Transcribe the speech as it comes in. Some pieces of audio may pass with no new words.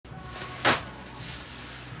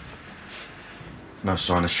No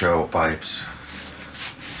sign of Cheryl, babes.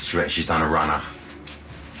 She reckons she's done a runner.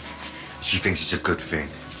 She thinks it's a good thing.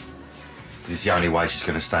 Because it's the only way she's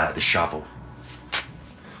going to stay out of the shovel.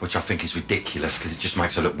 Which I think is ridiculous, because it just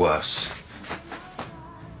makes her look worse.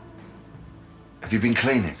 Have you been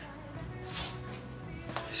cleaning?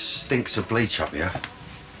 It stinks of bleach up here.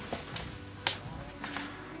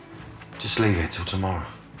 Just leave it till tomorrow.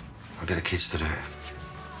 I'll get the kids to do it.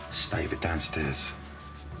 Stave it downstairs.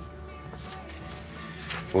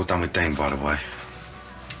 All done with Dean, by the way.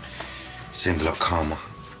 Seemed a lot calmer.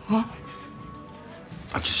 What?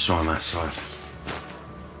 I just saw him outside.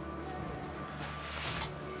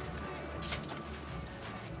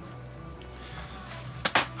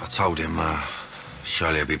 I told him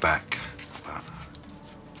Shirley will be back, but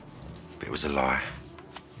it was a lie.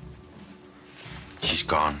 She's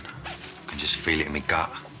gone. I can just feel it in my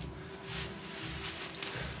gut.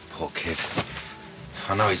 Poor kid.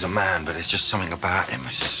 I know he's a man, but there's just something about him.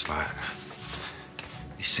 It's just like...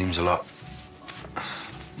 He seems a lot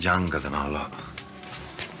younger than our lot.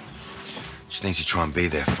 Just need to try and be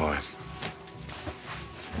there for him.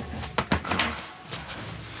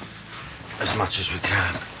 As much as we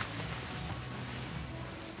can.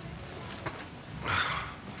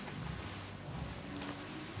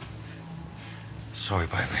 Sorry,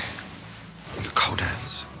 baby. Your cold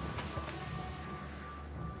hands.